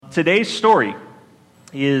Today's story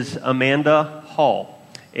is Amanda Hall.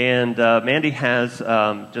 And Mandy has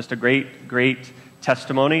just a great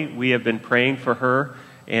testimony. We have been praying for her,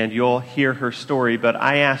 and you'll hear her story. But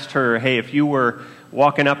I asked her, hey, if you were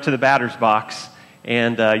walking up to the batter's box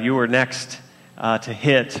and you were next to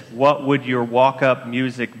hit, what would your walk-up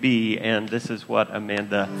music be? And this is what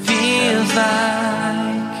Amanda feels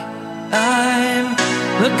like. I'm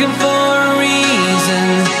looking for a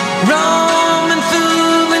reason, roaming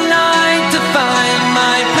through the night to find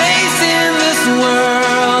my place in this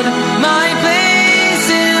world, my place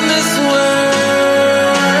in this world.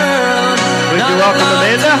 Would you welcome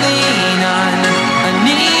Amanda? I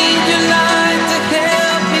need your light to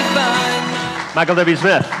help me find Michael W.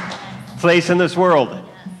 Smith, Place in This World.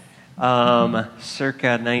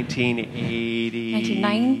 Circa 1990-ish?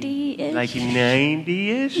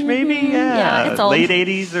 1990-ish, maybe? Yeah, it's old. Late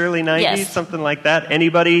 80s, early 90s, Yes. something like that.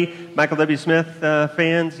 Anybody Michael W. Smith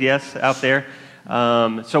fans? Yes, out there.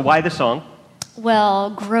 So why the song? Well,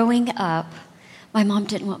 growing up, my mom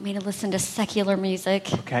didn't want me to listen to secular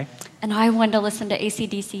music. Okay. And I wanted to listen to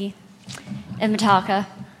AC/DC and Metallica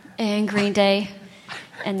and Green Day.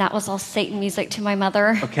 And that was all Satan music to my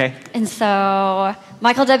mother. Okay. And so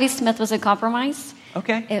Michael W. Smith was a compromise.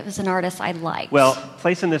 Okay. It was an artist I liked. Well,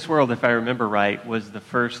 Place in This World, if I remember right, was the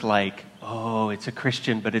first, it's a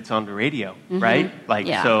Christian, but it's on the radio, right?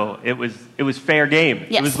 Yeah. So it was fair game.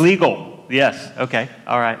 Yes. It was legal. Yes. Okay.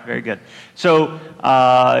 All right. Very good. So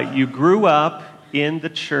you grew up in the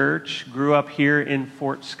church, grew up here in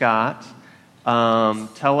Fort Scott.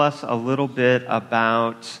 Tell us a little bit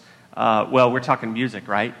about, we're talking music,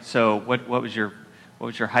 right? So what was your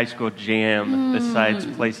high school jam besides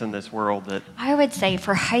Place in This World? That I would say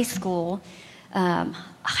for high school,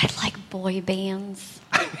 I like boy bands.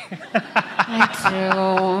 I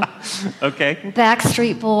do. Okay.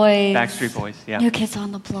 Backstreet Boys. Backstreet Boys, yeah. New Kids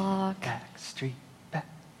on the Block. Backstreet,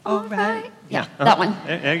 all right. Yeah, that one.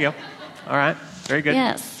 There you go. All right. Very good.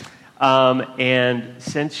 Yes. And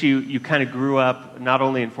since you kind of grew up not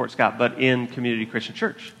only in Fort Scott, but in Community Christian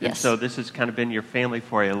Church. Yes. And so this has kind of been your family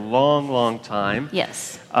for a long, long time.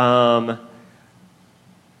 Yes. I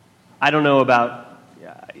know about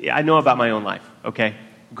my own life, okay?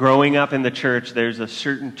 Growing up in the church, there's a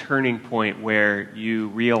certain turning point where you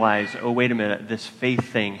realize, oh, wait a minute, this faith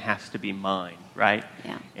thing has to be mine, right?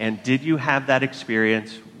 Yeah. And did you have that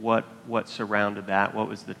experience? What surrounded that? What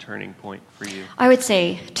was the turning point for you? I would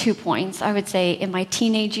say 2 points. I would say in my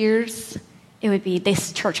teenage years, it would be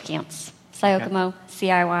this church camps. Syokomo,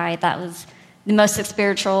 CIY, that was the most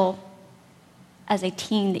spiritual as a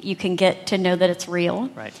teen that you can get to know that it's real.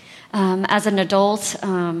 Right. As an adult,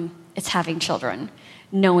 it's having children,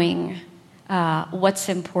 knowing what's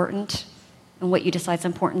important and what you decide is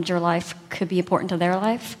important in your life could be important to their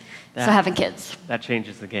life. So having kids. That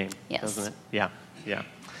changes the game, Yes. doesn't it? Yeah.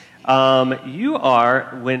 You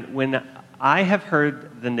are, when I have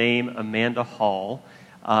heard the name Amanda Hall,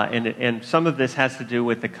 and some of this has to do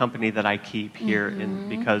with the company that I keep here,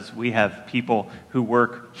 because we have people who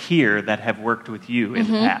work here that have worked with you in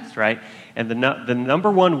the past, right? And the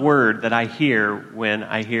number one word that I hear when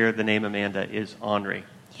I hear the name Amanda is ornery.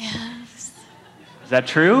 Yes. Is that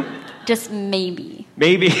true? Just maybe.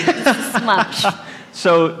 Maybe. This much.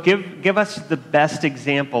 So give us the best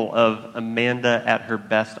example of Amanda at her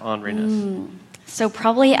best orneriness. So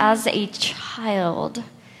probably as a child,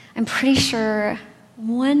 I'm pretty sure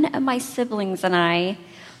one of my siblings and I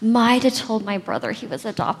might have told my brother he was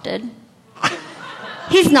adopted.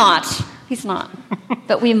 He's not.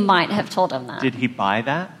 But we might have told him that. Did he buy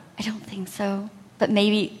that? I don't think so. But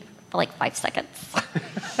maybe for like 5 seconds.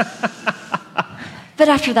 But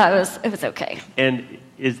after that, it was okay. And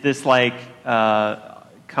is this like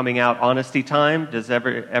coming out honesty time? Does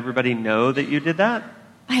everybody know that you did that?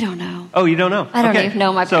 I don't know. Oh, you don't know? I don't even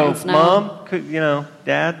know my parents know. So mom,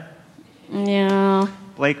 dad? Yeah.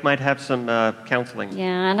 Blake might have some counseling.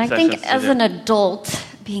 Yeah, and I think as an adult,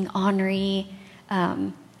 being ornery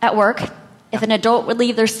at work, if an adult would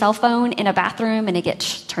leave their cell phone in a bathroom and it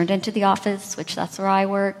gets turned into the office, which that's where I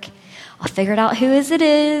work, I'll figure out who it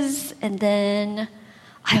is, and then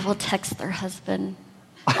I will text their husband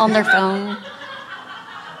on their phone.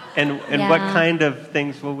 And what kind of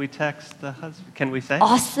things will we text the husband? Can we say?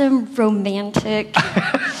 Awesome romantic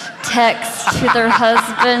texts to their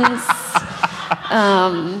husbands.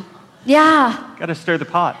 Yeah. Got to stir the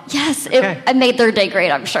pot. Yes, Okay. it made their day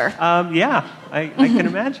great, I'm sure. Yeah. I can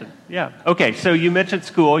imagine. Yeah. Okay, so you mentioned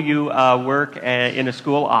school. You work in a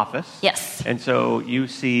school office. Yes. And so you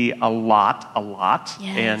see a lot.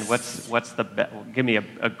 Yes. And what's give me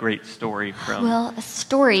a great story from... Well, a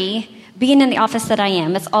story, being in the office that I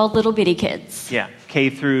am, it's all little bitty kids. Yeah, K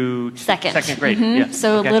through second grade. Mm-hmm. Yes.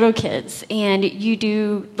 So okay. little kids. And you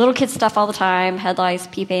do little kid stuff all the time, head lice,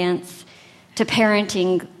 pee pants, to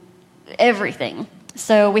parenting, everything.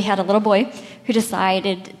 So we had a little boy who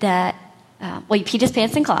decided that, he peed his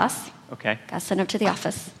pants in class. Okay. Got sent up to the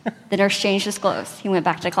office. The nurse changed his clothes. He went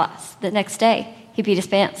back to class. The next day, he peed his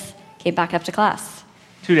pants, came back up to class.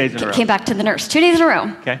 2 days in a row. Came back to the nurse. 2 days in a row.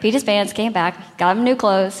 Okay. Peed his pants, came back, got him new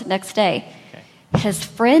clothes. Next day, his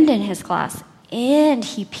friend in his class, and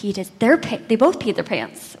he peed they both peed their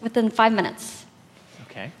pants within 5 minutes.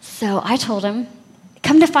 Okay. So I told him,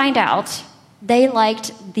 come to find out, they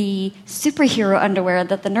liked the superhero underwear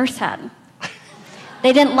that the nurse had.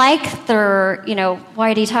 They didn't like their,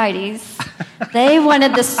 whitey tighties. They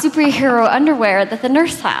wanted the superhero underwear that the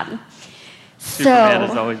nurse had. Superman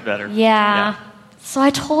is always better. Yeah. So I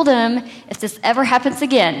told him, if this ever happens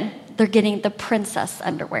again, they're getting the princess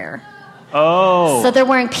underwear. Oh. So they're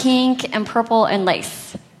wearing pink and purple and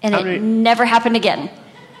lace. And it never happened again.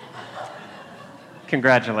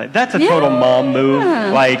 Congratulations. That's a total mom move.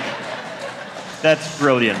 That's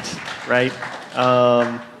brilliant, right?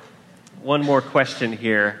 One more question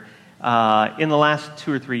here. In the last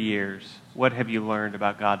 2 or 3 years, what have you learned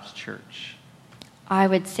about God's church? I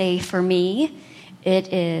would say for me,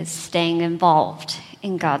 it is staying involved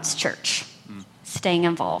in God's church. Staying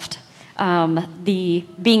involved.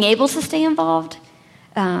 Being able to stay involved,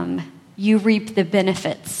 you reap the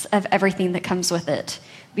benefits of everything that comes with it.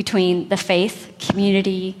 Between the faith,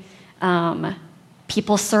 community,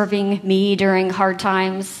 people serving me during hard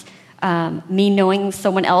times, me knowing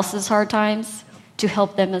someone else's hard times to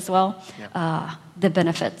help them as well, the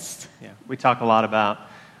benefits. Yeah, we talk a lot about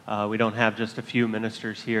we don't have just a few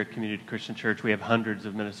ministers here at Community Christian Church. We have hundreds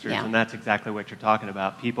of ministers, and that's exactly what you're talking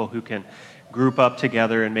about. People who can group up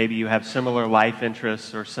together, and maybe you have similar life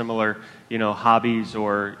interests or similar, hobbies,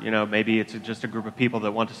 or, maybe it's just a group of people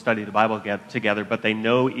that want to study the Bible together, but they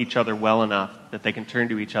know each other well enough that they can turn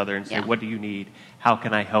to each other and say, what do you need? How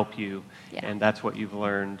can I help you? And that's what you've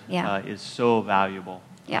learned is so valuable.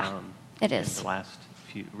 It is. In the last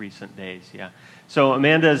few recent days, So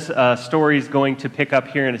Amanda's story is going to pick up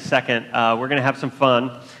here in a second. We're going to have some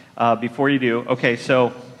fun before you do. Okay,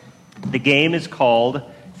 so the game is called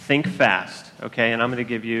Think Fast, okay? And I'm going to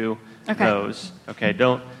give you those. Okay,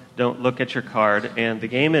 don't look at your card. And the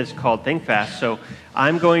game is called Think Fast. So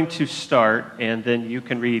I'm going to start, and then you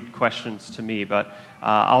can read questions to me. But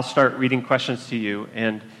I'll start reading questions to you.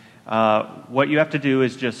 And what you have to do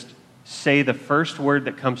is just say the first word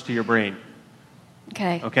that comes to your brain.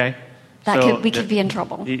 Okay. Okay? We could be in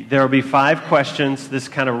trouble. There will be 5 questions, this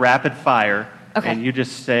kind of rapid fire. Okay. And you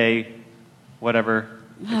just say whatever.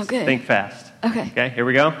 Okay. Think fast. Okay. Okay, here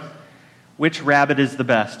we go. Which rabbit is the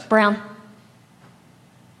best? Brown.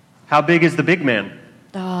 How big is the big man?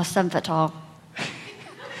 7 foot tall.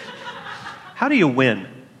 How do you win?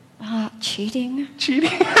 Cheating.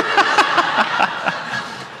 Cheating?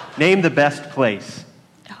 Name the best place.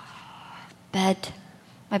 Bed.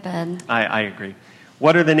 My bed. I agree.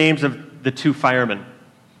 What are the names of the 2 firemen?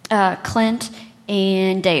 Clint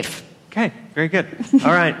and Dave. Okay, very good.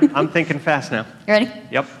 All right, I'm thinking fast now. You ready?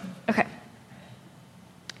 Yep. Okay.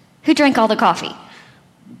 Who drank all the coffee?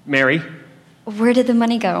 Mary. Where did the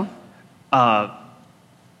money go? Out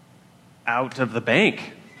of the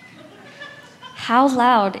bank. How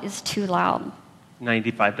loud is too loud?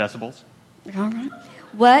 95 decibels. All right.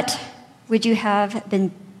 What would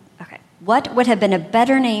have been a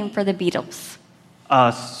better name for the Beatles?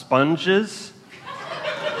 Sponges.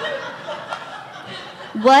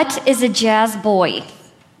 What is a jazz boy?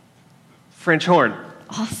 French horn.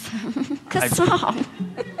 Awesome. Good song.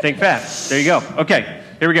 Think fast. There you go. Okay,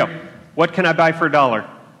 here we go. What can I buy for $1?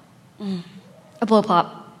 A blow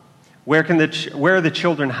pop. Where are the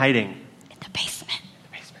children hiding? In the basement.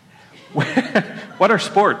 What are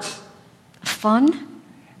sports? Fun.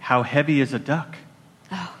 How heavy is a duck?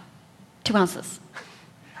 2 ounces.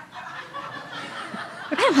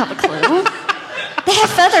 I don't have a clue. They have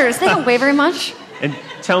feathers. They don't weigh very much. And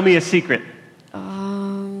tell me a secret.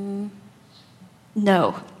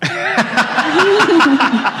 No.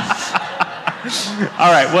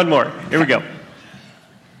 All right, one more. Here we go.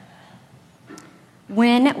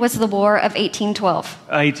 When was the War of 1812?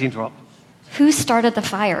 1812. Who started the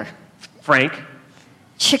fire? Frank.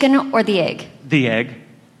 Chicken or the egg? The egg.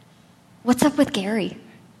 What's up with Gary?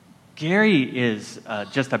 Gary is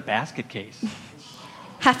just a basket case.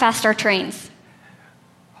 How fast are trains?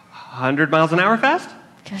 100 miles an hour fast?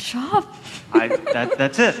 Good job.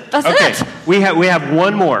 That's it. That's okay. it. We have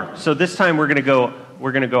one more. So this time we're gonna go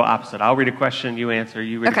opposite. I'll read a question, you answer.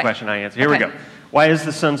 You read a question, I answer. Here we go. Why is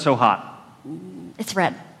the sun so hot? It's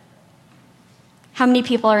red. How many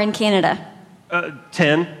people are in Canada?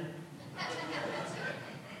 10.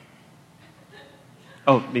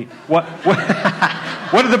 Oh, me. What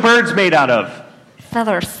are the birds made out of?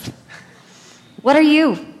 Feathers. What are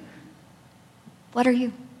you? What are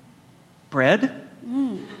you? Bread?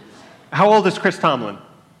 How old is Chris Tomlin?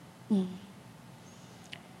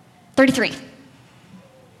 33.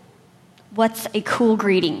 What's a cool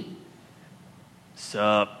greeting?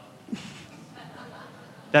 Sup.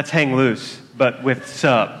 That's hang loose, but with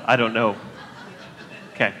sup. I don't know.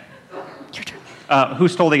 Okay. Your turn. Who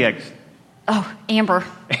stole the eggs? Oh, Amber.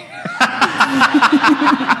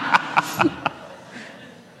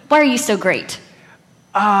 Why are you so great?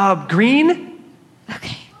 Green?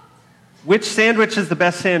 Okay. Which sandwich is the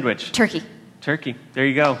best sandwich? Turkey. Turkey. There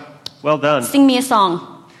you go. Well done. Sing me a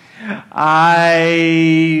song.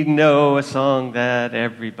 I know a song that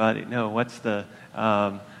everybody. No, what's the?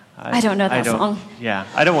 I don't know that song. Yeah,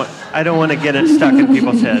 I don't want to get it stuck in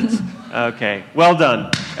people's heads. Okay, well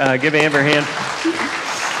done. Give Amber a hand.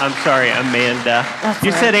 I'm sorry, Amanda. That's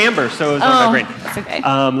you all said right. Amber, so it was on my brain. That's okay.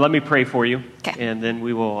 Let me pray for you, Okay. and then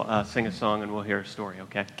we will sing a song and we'll hear a story.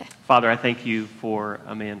 Okay. Father, I thank you for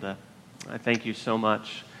Amanda. I thank you so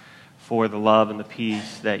much for the love and the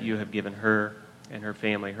peace that you have given her and her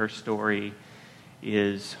family. Her story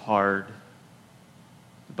is hard,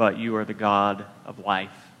 but you are the God of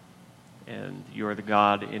life, and you are the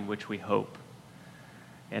God in which we hope.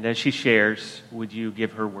 And as she shares, would you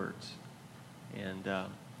give her words? And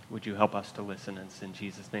would you help us to listen? And it's in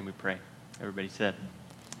Jesus' name we pray. Everybody said,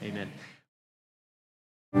 amen.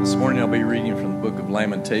 This morning I'll be reading from the book of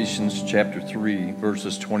Lamentations, chapter 3,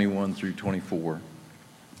 verses 21 through 24.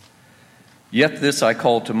 Yet this I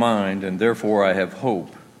call to mind, and therefore I have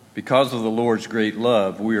hope. Because of the Lord's great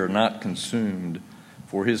love, we are not consumed,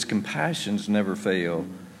 for his compassions never fail.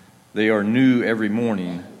 They are new every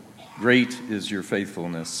morning. Great is your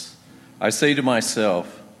faithfulness. I say to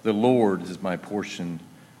myself, the Lord is my portion.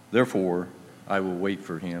 Therefore, I will wait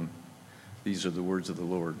for him. These are the words of the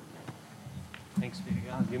Lord. Thanks be to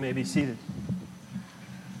God. You may be seated.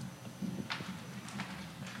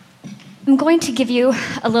 I'm going to give you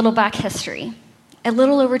a little back history. A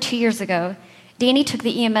little over 2 years ago, Danny took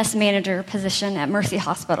the EMS manager position at Mercy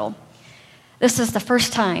Hospital. This was the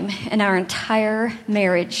first time in our entire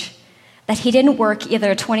marriage that he didn't work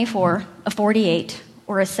either a 24, a 48,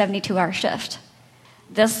 or a 72-hour shift.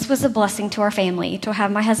 This was a blessing to our family to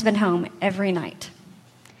have my husband home every night.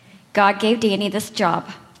 God gave Danny this job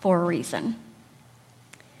for a reason.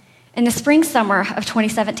 In the spring summer of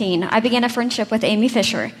 2017, I began a friendship with Amy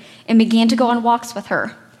Fisher and began to go on walks with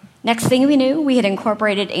her. Next thing we knew, we had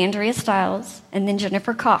incorporated Andrea Stiles and then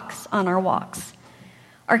Jennifer Cox on our walks.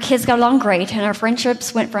 Our kids got along great, and our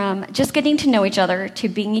friendships went from just getting to know each other to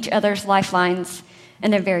being each other's lifelines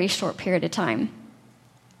in a very short period of time.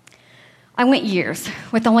 I went years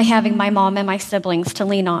with only having my mom and my siblings to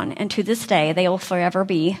lean on, and to this day, they will forever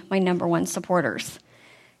be my number one supporters.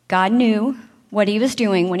 God knew what he was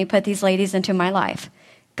doing when he put these ladies into my life.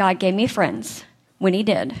 God gave me friends when he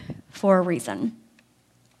did, for a reason.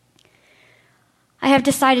 I have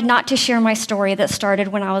decided not to share my story that started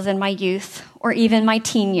when I was in my youth or even my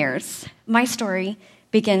teen years. My story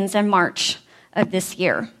begins in March of this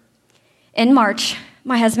year. In March,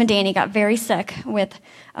 my husband Danny got very sick with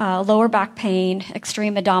lower back pain,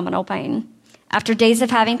 extreme abdominal pain. After days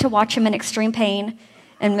of having to watch him in extreme pain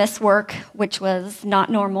and miss work, which was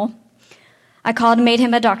not normal, I called and made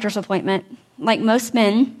him a doctor's appointment. Like most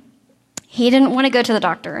men, he didn't want to go to the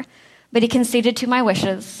doctor, but he conceded to my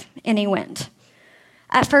wishes, and he went.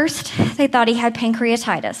 At first, they thought he had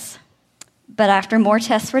pancreatitis, but after more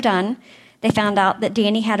tests were done, they found out that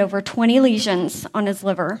Danny had over 20 lesions on his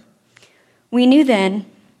liver. We knew then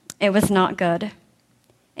it was not good,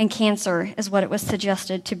 and cancer is what it was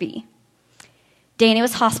suggested to be. Danny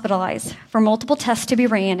was hospitalized for multiple tests to be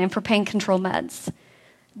ran and for pain control meds.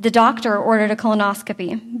 The doctor ordered a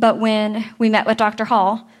colonoscopy, but when we met with Dr.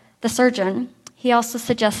 Hall, the surgeon, he also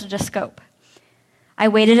suggested a scope. I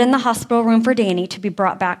waited in the hospital room for Danny to be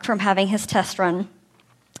brought back from having his test run.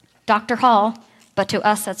 Dr. Hall, but to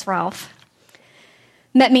us it's Ralph,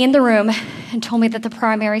 met me in the room and told me that the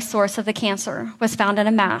primary source of the cancer was found in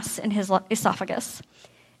a mass in his esophagus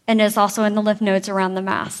and is also in the lymph nodes around the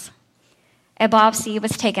mass. A biopsy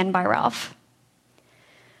was taken by Ralph.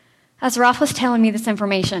 As Ralph was telling me this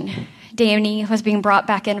information, Danny was being brought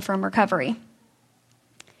back in from recovery.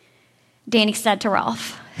 Danny said to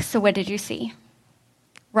Ralph, "So what did you see?"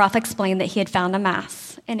 Ralph explained that he had found a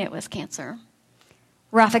mass, and it was cancer.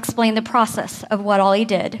 Ralph explained the process of what all he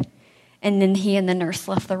did, and then he and the nurse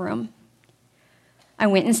left the room. I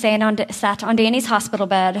went and sat on Danny's hospital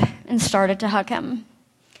bed and started to hug him.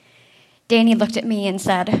 Danny looked at me and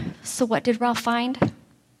said, "So what did Ralph find?"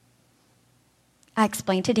 I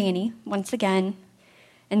explained to Danny once again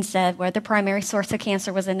and said where the primary source of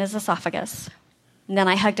cancer was in his esophagus. And then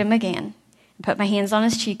I hugged him again and put my hands on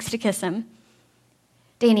his cheeks to kiss him.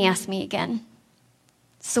 Danny asked me again,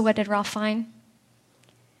 "So what did Ralph find?"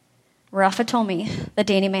 Ralph had told me that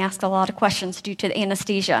Danny may ask a lot of questions due to the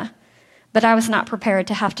anesthesia, but I was not prepared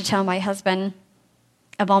to have to tell my husband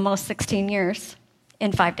of almost 16 years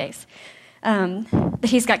in 5 days that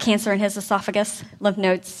he's got cancer in his esophagus, lymph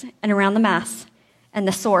nodes, and around the mass, and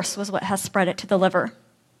the source was what has spread it to the liver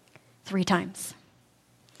 3 times.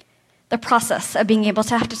 The process of being able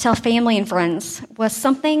to have to tell family and friends was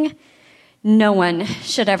something no one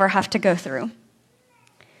should ever have to go through.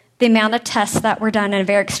 The amount of tests that were done in a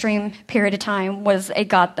very extreme period of time was a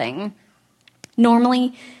God thing.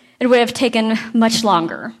 Normally, it would have taken much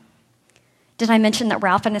longer. Did I mention that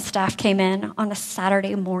Ralph and his staff came in on a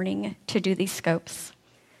Saturday morning to do these scopes?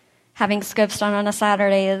 Having scopes done on a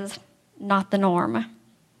Saturday is not the norm.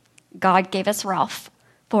 God gave us Ralph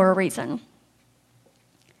for a reason.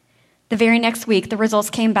 The very next week, the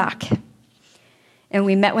results came back, and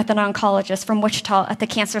we met with an oncologist from Wichita at the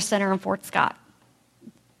Cancer Center in Fort Scott.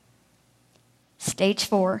 Stage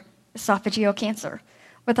 4 esophageal cancer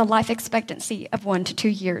with a life expectancy of 1 to 2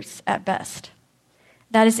 years at best.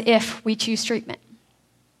 That is if we choose treatment.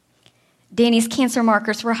 Danny's cancer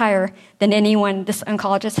markers were higher than anyone this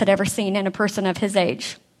oncologist had ever seen in a person of his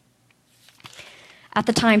age. At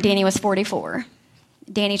the time, Danny was 44.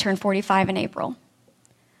 Danny turned 45 in April.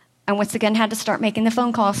 I once again had to start making the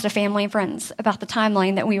phone calls to family and friends about the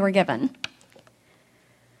timeline that we were given.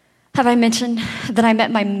 Have I mentioned that I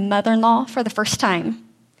met my mother-in-law for the first time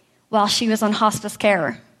while she was on hospice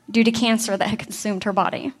care due to cancer that had consumed her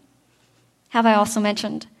body? Have I also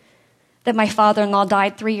mentioned that my father-in-law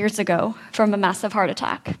died 3 years ago from a massive heart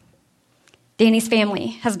attack? Danny's family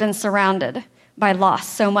has been surrounded by loss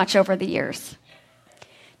so much over the years.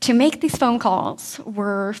 To make these phone calls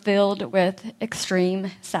were filled with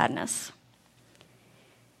extreme sadness.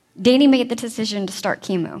 Danny made the decision to start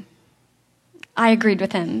chemo. I agreed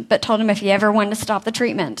with him, but told him if he ever wanted to stop the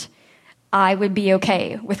treatment, I would be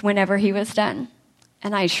okay with whenever he was done.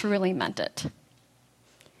 And I truly meant it.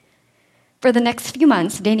 For the next few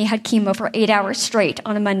months, Danny had chemo for 8 hours straight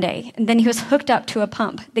on a Monday, and then he was hooked up to a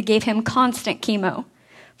pump that gave him constant chemo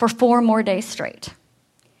for 4 more days straight.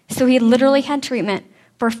 So he literally had treatment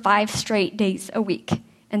for 5 straight days a week,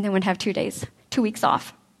 and then would have 2 weeks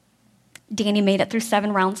off. Danny made it through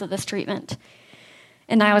 7 rounds of this treatment,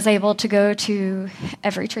 and I was able to go to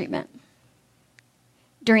every treatment.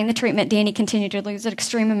 During the treatment, Danny continued to lose an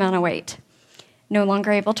extreme amount of weight, no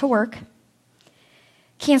longer able to work.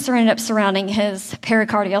 Cancer ended up surrounding his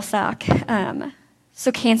pericardial sac,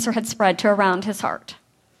 so cancer had spread to around his heart.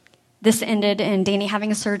 This ended in Danny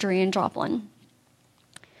having a surgery in Joplin.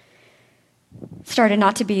 Started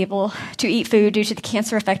not to be able to eat food due to the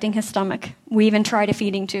cancer affecting his stomach. We even tried a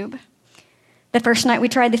feeding tube. The first night we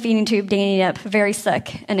tried the feeding tube, Danny ended up very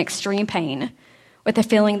sick and extreme pain with a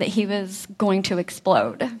feeling that he was going to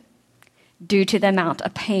explode due to the amount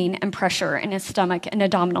of pain and pressure in his stomach and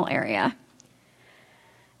abdominal area.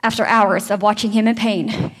 After hours of watching him in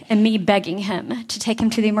pain and me begging him to take him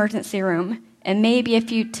to the emergency room and maybe a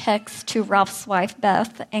few texts to Ralph's wife,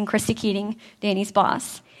 Beth, and Christy Keating, Danny's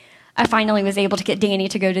boss, I finally was able to get Danny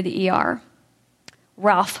to go to the ER.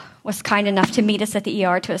 Ralph was kind enough to meet us at the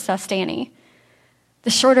ER to assess Danny. The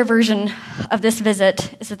shorter version of this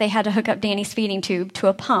visit is that they had to hook up Danny's feeding tube to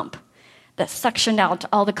a pump that suctioned out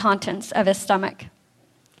all the contents of his stomach.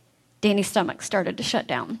 Danny's stomach started to shut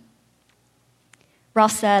down.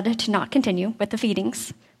 Ralph said to not continue with the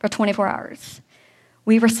feedings for 24 hours.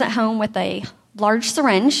 We were sent home with a large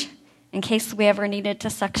syringe in case we ever needed to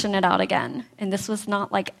suction it out again. And this was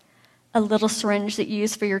not like a little syringe that you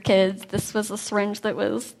use for your kids. This was a syringe that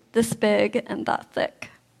was this big and that thick.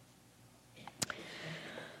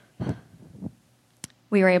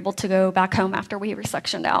 We were able to go back home after we were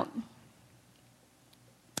suctioned out.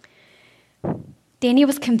 Danny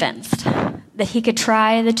was convinced that he could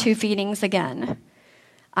try the 2 feedings again.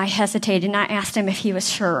 I hesitated and I asked him if he was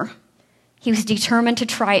sure. He was determined to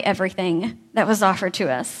try everything that was offered to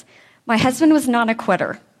us. My husband was not a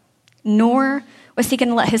quitter, nor was he going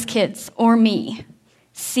to let his kids or me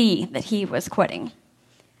see that he was quitting.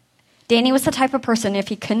 Danny was the type of person, if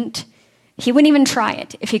he wouldn't even try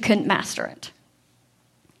it if he couldn't master it.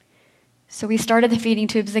 So we started the feeding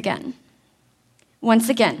tubes again. Once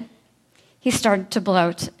again, he started to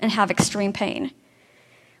bloat and have extreme pain.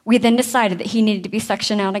 We then decided that he needed to be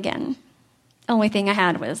sectioned out again. The only thing I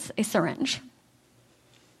had was a syringe.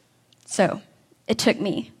 So it took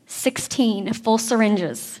me 16 full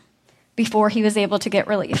syringes before he was able to get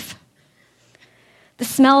relief. The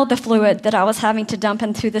smell of the fluid that I was having to dump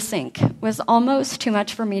into the sink was almost too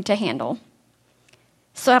much for me to handle.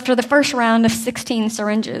 So after the first round of 16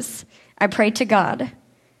 syringes, I prayed to God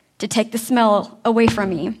to take the smell away from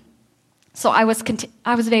me so I was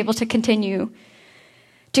able to continue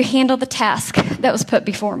to handle the task that was put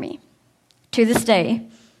before me. To this day,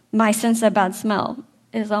 my sense of bad smell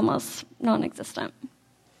is almost non-existent.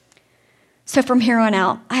 So from here on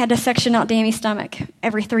out, I had to section out Danny's stomach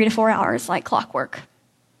every 3 to 4 hours like clockwork.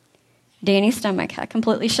 Danny's stomach had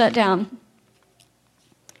completely shut down.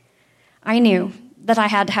 I knew that I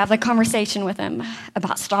had to have the conversation with him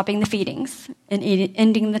about stopping the feedings and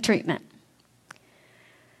ending the treatment.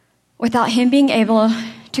 Without him being able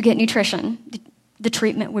to get nutrition, the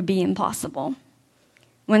treatment would be impossible.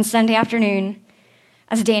 One Sunday afternoon,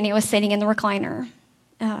 as Danny was sitting in the recliner,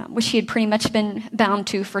 which he had pretty much been bound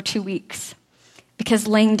to for 2 weeks, because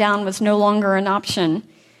laying down was no longer an option,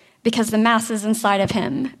 because the masses inside of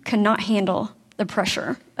him could not handle the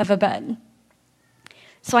pressure of a bed.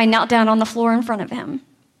 So I knelt down on the floor in front of him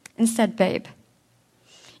and said, "Babe,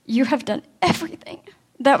 you have done everything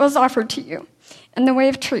that was offered to you in the way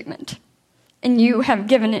of treatment, and you have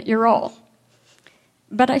given it your all.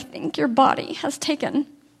 But I think your body has taken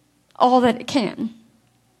all that it can.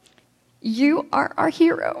 You are our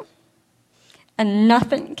hero, and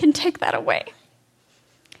nothing can take that away.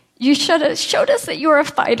 You showed us that you are a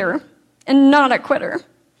fighter and not a quitter."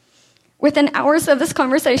 Within hours of this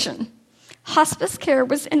conversation, hospice care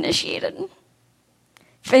was initiated.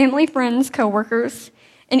 Family, friends, coworkers,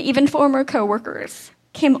 and even former coworkers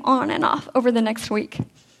came on and off over the next week.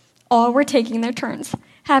 All were taking their turns,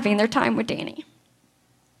 having their time with Danny.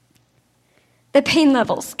 The pain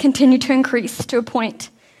levels continued to increase to a point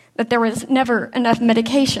that there was never enough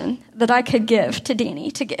medication that I could give to Danny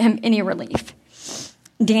to get him any relief.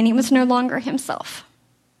 Danny was no longer himself.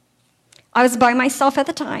 I was by myself at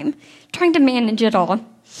the time, trying to manage it all,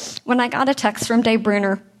 when I got a text from Dave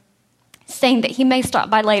Bruner saying that he may stop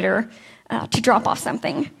by later to drop off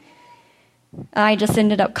something. I just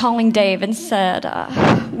ended up calling Dave and said,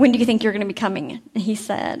 "When do you think you're going to be coming?" And he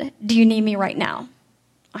said, "Do you need me right now?"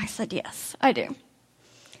 I said, "Yes, I do."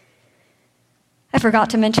 I forgot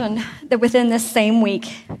to mention that within this same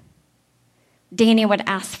week, Danny would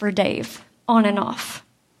ask for Dave on and off,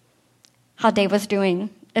 how Dave was doing,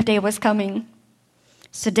 if Dave was coming.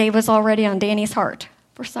 So Dave was already on Danny's heart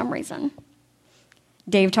for some reason.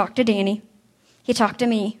 Dave talked to Danny, he talked to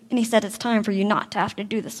me, and he said, "It's time for you not to have to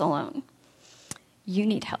do this alone. You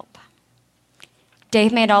need help."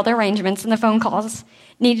 Dave made all the arrangements and the phone calls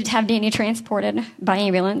needed to have Danny transported by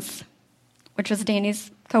ambulance, which was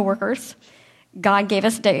Danny's coworkers. God gave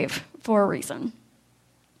us Dave for a reason.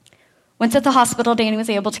 Once at the hospital, Danny was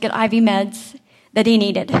able to get IV meds that he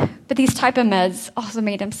needed, but these type of meds also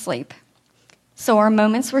made him sleep. So our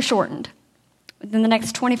moments were shortened. Within the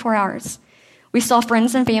next 24 hours, we saw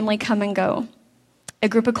friends and family come and go. A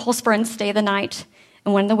group of close friends stayed the night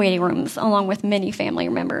in one of the waiting rooms, along with many family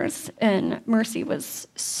members, and Mercy was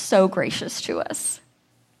so gracious to us.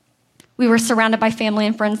 We were surrounded by family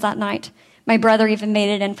and friends that night. My brother even made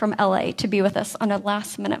it in from LA to be with us on a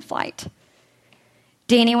last-minute flight.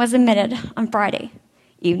 Danny was admitted on Friday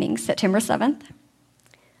evening, September 7th.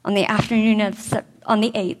 On the afternoon on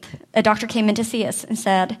the 8th, a doctor came in to see us and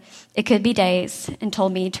said it could be days and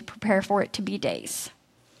told me to prepare for it to be days.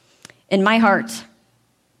 In my heart,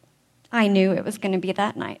 I knew it was going to be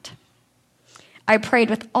that night. I prayed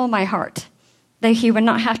with all my heart that he would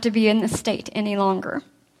not have to be in this state any longer.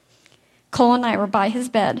 Cole and I were by his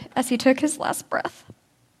bed as he took his last breath.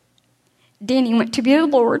 Danny went to be with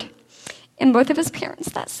the Lord and both of his parents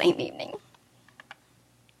that same evening.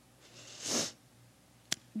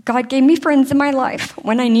 God gave me friends in my life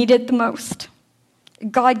when I needed the most.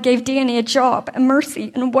 God gave Danny a job, and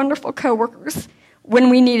Mercy, and wonderful coworkers when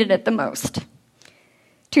we needed it the most.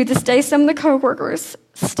 To this day, some of the coworkers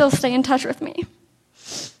still stay in touch with me.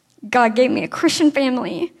 God gave me a Christian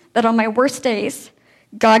family that on my worst days,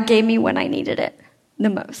 God gave me when I needed it the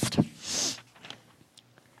most.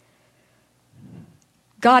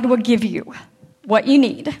 God will give you what you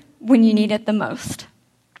need when you need it the most.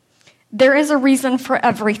 There is a reason for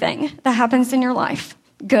everything that happens in your life,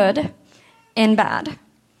 good and bad.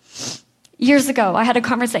 Years ago, I had a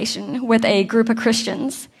conversation with a group of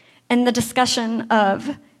Christians, and the discussion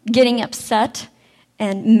of getting upset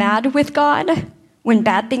and mad with God when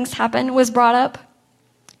bad things happen was brought up.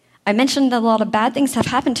 I mentioned that a lot of bad things have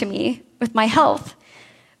happened to me with my health,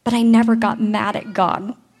 but I never got mad at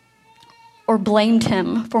God or blamed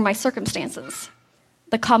him for my circumstances.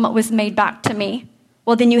 The comment was made back to me,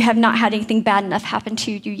 well, then you have not had anything bad enough happen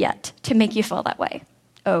to you yet to make you feel that way.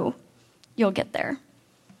 Oh, you'll get there.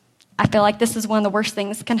 I feel like this is one of the worst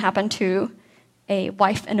things that can happen to a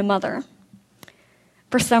wife and a mother.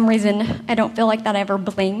 For some reason, I don't feel like that I ever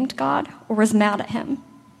blamed God or was mad at him.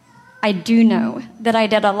 I do know that I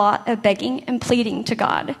did a lot of begging and pleading to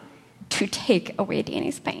God to take away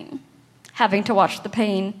Danny's pain. Having to watch the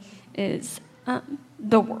pain is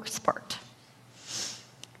the worst part.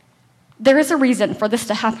 There is a reason for this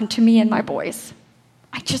to happen to me and my boys.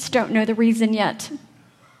 I just don't know the reason yet.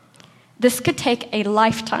 This could take a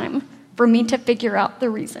lifetime for me to figure out the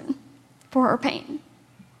reason for our pain.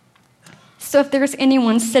 So if there's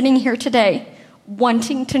anyone sitting here today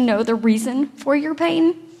wanting to know the reason for your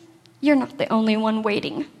pain, you're not the only one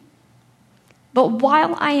waiting. But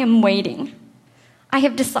while I am waiting, I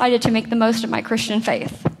have decided to make the most of my Christian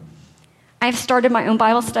faith. I've started my own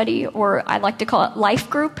Bible study, or I like to call it life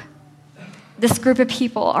group. This group of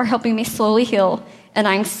people are helping me slowly heal, and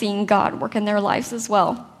I'm seeing God work in their lives as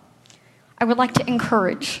well. I would like to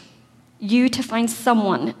encourage you to find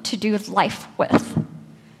someone to do life with.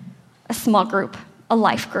 A small group, a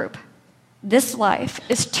life group. This life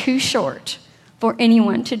is too short for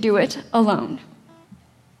anyone to do it alone.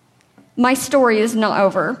 My story is not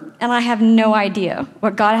over, and I have no idea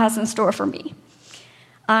what God has in store for me.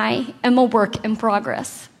 I am a work in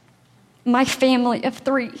progress. My family of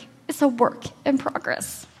 3 is a work in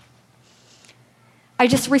progress. I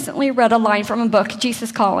just recently read a line from a book,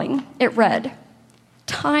 Jesus Calling. It read,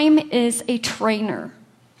 "Time is a trainer,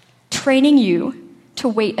 training you to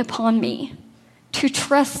wait upon me, to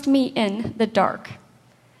trust me in the dark.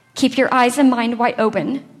 Keep your eyes and mind wide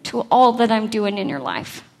open to all that I'm doing in your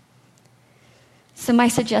life." So my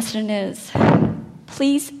suggestion is,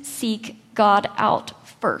 please seek God out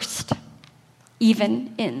first,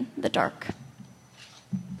 even in the dark.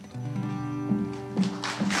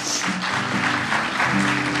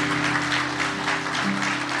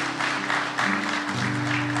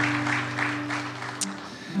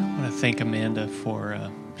 I want to thank Amanda for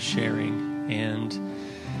sharing, and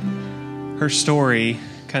her story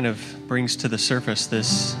kind of brings to the surface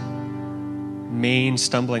this main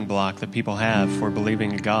stumbling block that people have for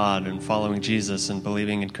believing in God and following Jesus and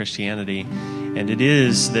believing in Christianity. And it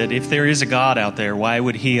is that if there is a God out there, why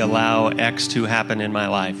would he allow X to happen in my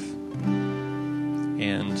life?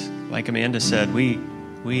 And like Amanda said, we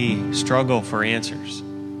struggle for answers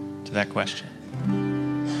to that question.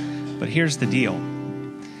 But here's the deal.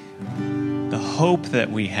 The hope that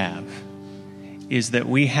we have is that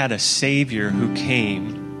we had a Savior who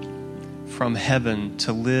came from heaven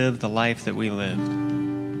to live the life that we lived.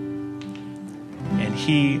 And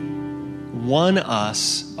he won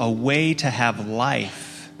us a way to have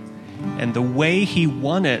life. And the way he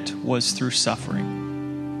won it was through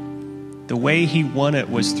suffering. The way he won it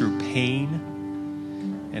was through pain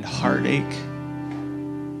and heartache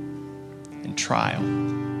and trial.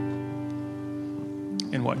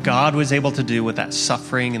 And what God was able to do with that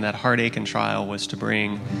suffering and that heartache and trial was to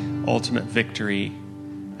bring ultimate victory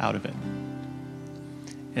out of it.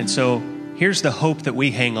 And so here's the hope that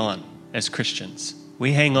we hang on as Christians.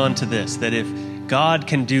 We hang on to this, that if God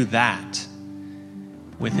can do that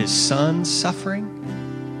with his son's suffering,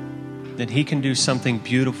 then he can do something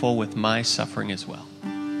beautiful with my suffering as well.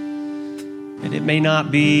 And it may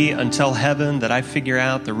not be until heaven that I figure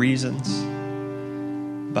out the reasons,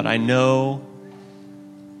 but I know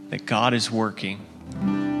that God is working.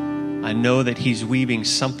 I know that he's weaving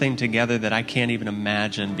something together that I can't even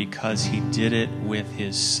imagine because he did it with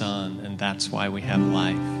his son. And that's why we have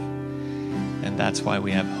life. And that's why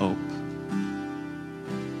we have hope.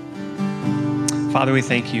 Father, we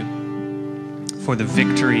thank you for the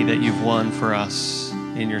victory that you've won for us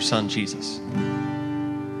in your son, Jesus.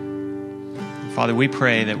 Father, we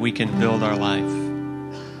pray that we can build our life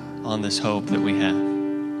on this hope that we have.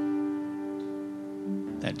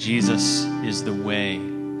 That Jesus is the way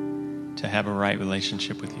to have a right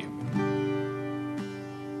relationship with you.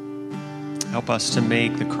 Help us to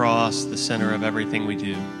make the cross the center of everything we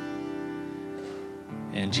do,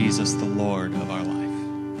 and Jesus the Lord of our life.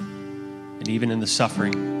 And even in the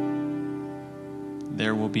suffering,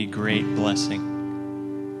 there will be great blessing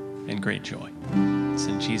and great joy. It's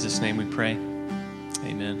in Jesus' name we pray.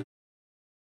 Amen.